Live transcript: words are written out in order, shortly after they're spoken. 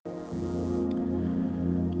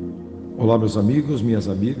Olá, meus amigos, minhas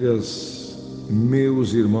amigas,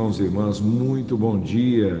 meus irmãos e irmãs, muito bom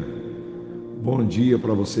dia. Bom dia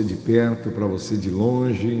para você de perto, para você de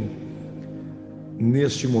longe.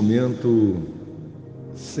 Neste momento,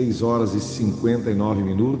 6 horas e 59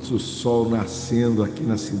 minutos, o sol nascendo aqui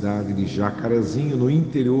na cidade de Jacarezinho, no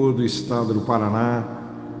interior do estado do Paraná,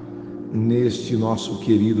 neste nosso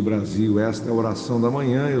querido Brasil. Esta é a oração da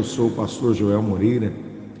manhã. Eu sou o pastor Joel Moreira,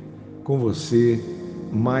 com você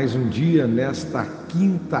mais um dia nesta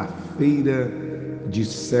quinta-feira de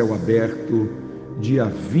céu aberto, dia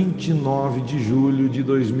 29 de julho de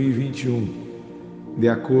 2021. De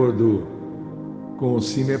acordo com o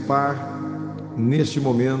CIMEPAR, neste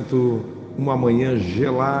momento, uma manhã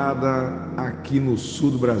gelada aqui no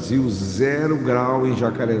sul do Brasil, 0 grau em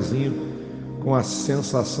Jacarezinho, com a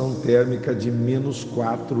sensação térmica de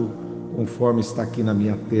 -4, conforme está aqui na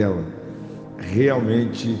minha tela.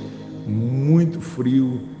 Realmente muito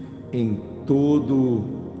frio em todo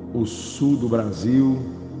o sul do Brasil,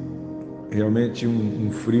 realmente um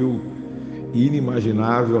frio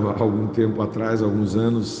inimaginável há algum tempo atrás, alguns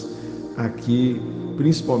anos, aqui,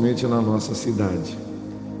 principalmente na nossa cidade.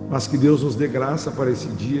 Mas que Deus nos dê graça para esse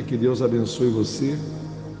dia, que Deus abençoe você,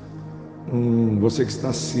 você que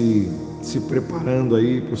está se preparando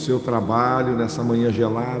aí para o seu trabalho nessa manhã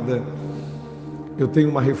gelada. Eu tenho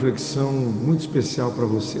uma reflexão muito especial para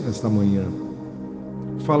você nesta manhã.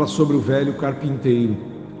 Fala sobre o velho carpinteiro.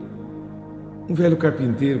 Um velho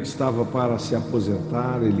carpinteiro que estava para se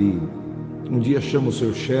aposentar. Ele um dia chama o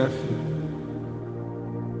seu chefe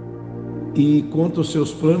e conta os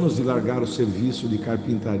seus planos de largar o serviço de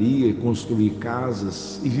carpintaria e construir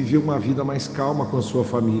casas e viver uma vida mais calma com a sua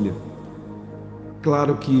família.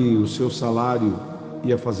 Claro que o seu salário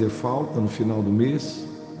ia fazer falta no final do mês,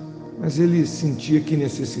 mas ele sentia que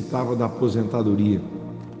necessitava da aposentadoria.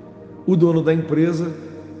 O dono da empresa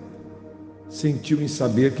sentiu em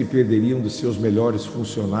saber que perderia um dos seus melhores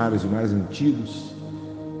funcionários e mais antigos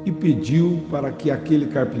e pediu para que aquele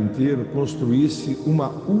carpinteiro construísse uma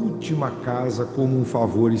última casa como um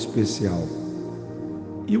favor especial.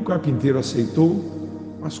 E o carpinteiro aceitou,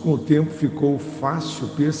 mas com o tempo ficou fácil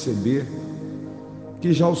perceber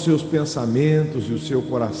que já os seus pensamentos e o seu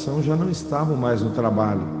coração já não estavam mais no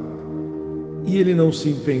trabalho. E ele não se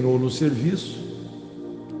empenhou no serviço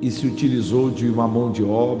e se utilizou de uma mão de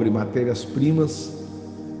obra e matérias-primas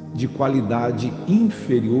de qualidade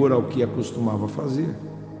inferior ao que acostumava fazer.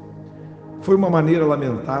 Foi uma maneira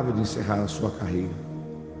lamentável de encerrar a sua carreira.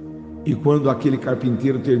 E quando aquele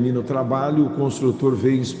carpinteiro termina o trabalho, o construtor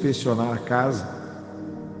veio inspecionar a casa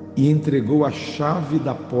e entregou a chave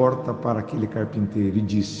da porta para aquele carpinteiro e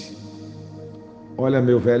disse: "Olha,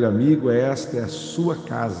 meu velho amigo, esta é a sua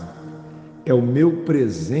casa. É o meu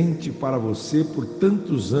presente para você por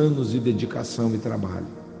tantos anos de dedicação e trabalho."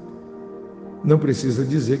 Não precisa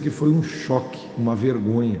dizer que foi um choque, uma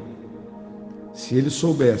vergonha. Se ele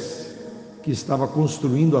soubesse que estava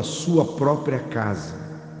construindo a sua própria casa,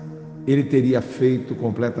 ele teria feito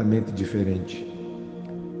completamente diferente.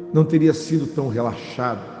 Não teria sido tão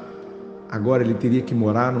relaxado. Agora ele teria que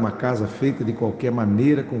morar numa casa feita de qualquer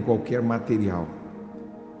maneira, com qualquer material.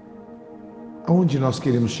 Aonde nós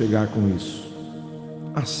queremos chegar com isso?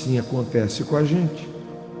 Assim acontece com a gente.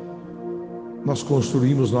 Nós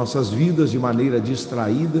construímos nossas vidas de maneira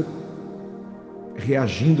distraída,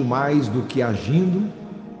 reagindo mais do que agindo,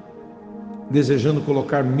 desejando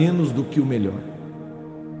colocar menos do que o melhor.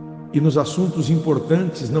 E nos assuntos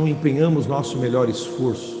importantes não empenhamos nosso melhor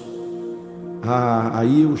esforço.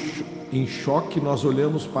 Aí em choque nós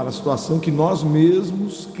olhamos para a situação que nós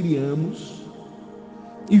mesmos criamos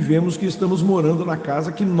e vemos que estamos morando na casa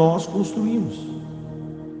que nós construímos.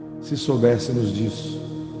 Se soubéssemos disso,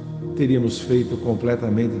 teríamos feito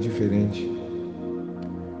completamente diferente.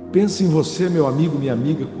 Pense em você, meu amigo, minha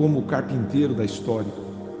amiga, como o carpinteiro da história.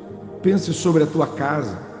 Pense sobre a tua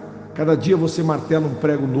casa. Cada dia você martela um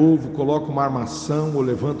prego novo, coloca uma armação ou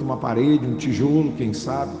levanta uma parede, um tijolo, quem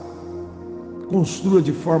sabe. Construa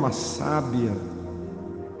de forma sábia.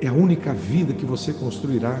 É a única vida que você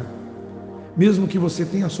construirá. Mesmo que você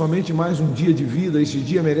tenha somente mais um dia de vida, esse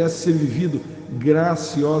dia merece ser vivido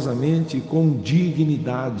graciosamente e com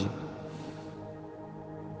dignidade.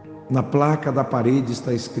 Na placa da parede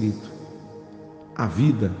está escrito: a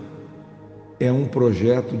vida é um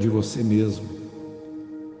projeto de você mesmo.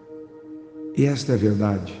 E esta é a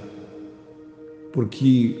verdade,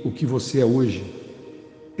 porque o que você é hoje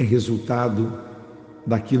é resultado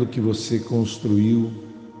daquilo que você construiu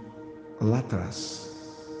lá atrás.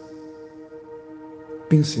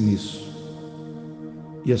 Pense nisso.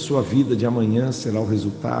 E a sua vida de amanhã será o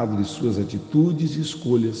resultado de suas atitudes e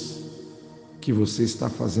escolhas que você está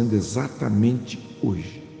fazendo exatamente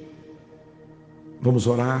hoje. Vamos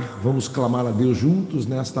orar, vamos clamar a Deus juntos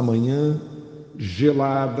nesta manhã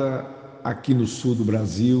gelada aqui no sul do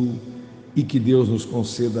Brasil, e que Deus nos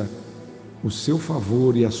conceda o seu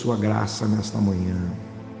favor e a sua graça nesta manhã.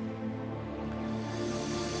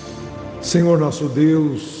 Senhor nosso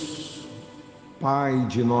Deus, Pai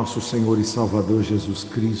de nosso Senhor e Salvador Jesus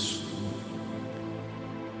Cristo,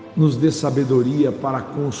 nos dê sabedoria para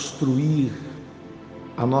construir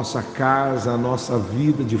a nossa casa, a nossa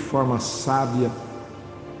vida de forma sábia,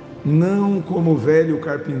 não como o velho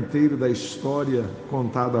carpinteiro da história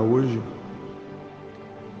contada hoje,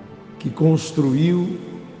 que construiu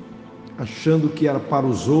achando que era para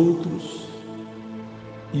os outros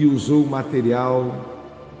e usou o material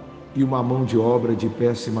e uma mão de obra de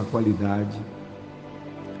péssima qualidade.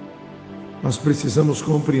 Nós precisamos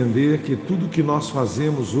compreender que tudo que nós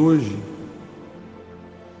fazemos hoje,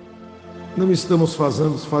 não estamos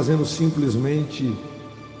fazendo simplesmente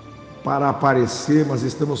para aparecer, mas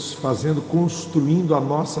estamos construindo a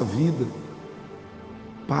nossa vida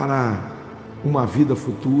para uma vida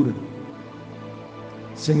futura.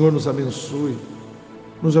 Senhor, nos abençoe,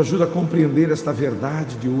 nos ajuda a compreender esta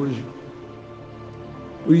verdade de hoje.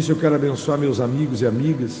 Por isso eu quero abençoar meus amigos e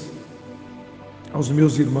amigas, aos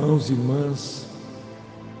meus irmãos e irmãs,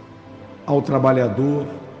 ao trabalhador,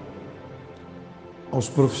 aos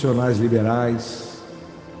profissionais liberais,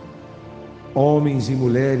 homens e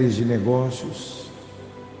mulheres de negócios,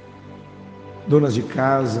 donas de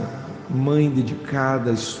casa, mãe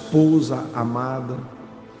dedicada, esposa amada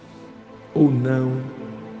ou não,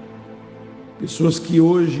 pessoas que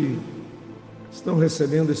hoje estão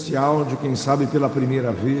recebendo este áudio, quem sabe pela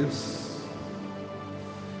primeira vez,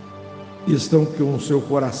 e estão com o seu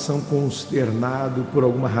coração consternado por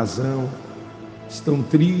alguma razão, estão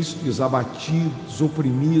tristes, abatidos,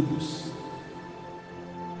 oprimidos,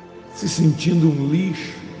 se sentindo um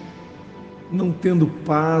lixo, não tendo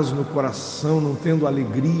paz no coração, não tendo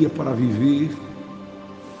alegria para viver,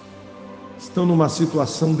 estão numa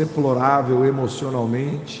situação deplorável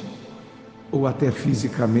emocionalmente ou até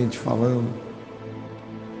fisicamente falando.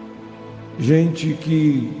 Gente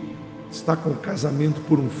que está com o casamento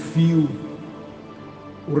por um fio,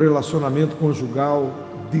 o relacionamento conjugal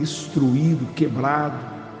destruído, quebrado,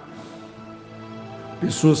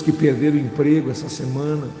 pessoas que perderam o emprego essa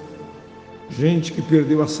semana, gente que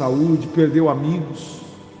perdeu a saúde, perdeu amigos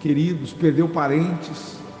queridos, perdeu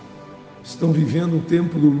parentes, estão vivendo um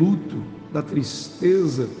tempo do luto, da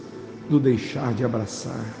tristeza, do deixar de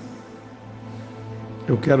abraçar.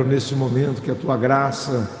 Eu quero nesse momento que a tua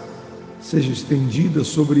graça seja estendida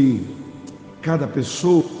sobre cada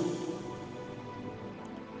pessoa,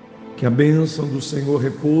 que a bênção do Senhor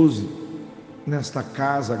repouse nesta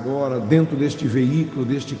casa agora, dentro deste veículo,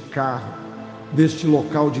 deste carro, deste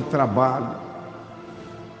local de trabalho,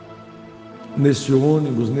 neste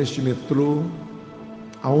ônibus, neste metrô,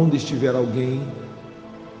 aonde estiver alguém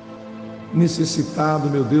necessitado,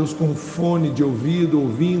 meu Deus, com fone de ouvido,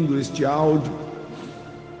 ouvindo este áudio,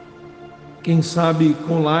 quem sabe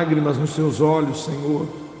com lágrimas nos seus olhos, Senhor,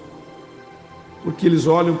 porque eles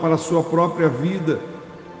olham para a sua própria vida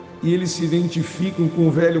e eles se identificam com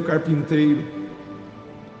o velho carpinteiro,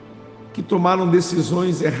 que tomaram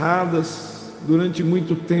decisões erradas durante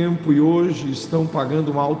muito tempo e hoje estão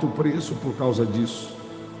pagando um alto preço por causa disso.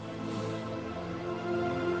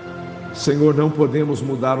 Senhor, não podemos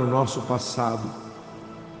mudar o nosso passado,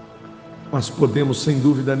 mas podemos sem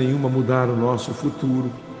dúvida nenhuma mudar o nosso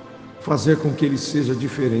futuro, fazer com que ele seja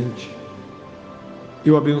diferente.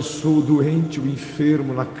 Eu abençoo o doente, o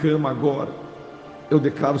enfermo na cama agora. Eu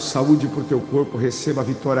declaro saúde para o teu corpo, receba a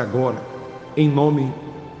vitória agora, em nome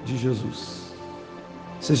de Jesus.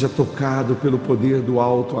 Seja tocado pelo poder do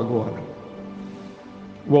alto agora.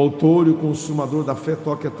 O autor e o consumador da fé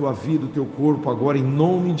toque a tua vida, o teu corpo agora, em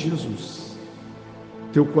nome de Jesus.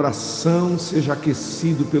 Teu coração seja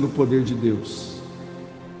aquecido pelo poder de Deus.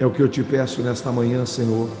 É o que eu te peço nesta manhã,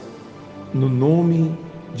 Senhor, no nome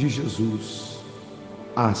de Jesus.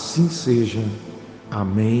 Assim seja.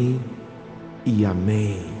 Amém e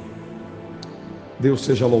amém. Deus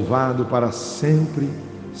seja louvado, para sempre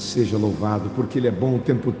seja louvado, porque Ele é bom o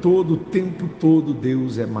tempo todo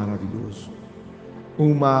Deus é maravilhoso.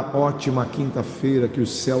 Uma ótima quinta-feira, que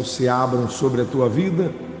os céus se abram sobre a tua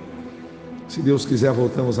vida. Se Deus quiser,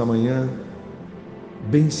 voltamos amanhã,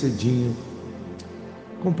 bem cedinho.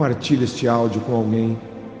 Compartilhe este áudio com alguém.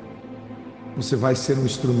 Você vai ser um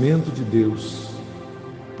instrumento de Deus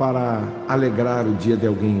para alegrar o dia de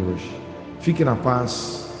alguém hoje. Fique na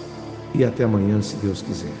paz e até amanhã, se Deus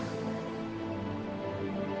quiser.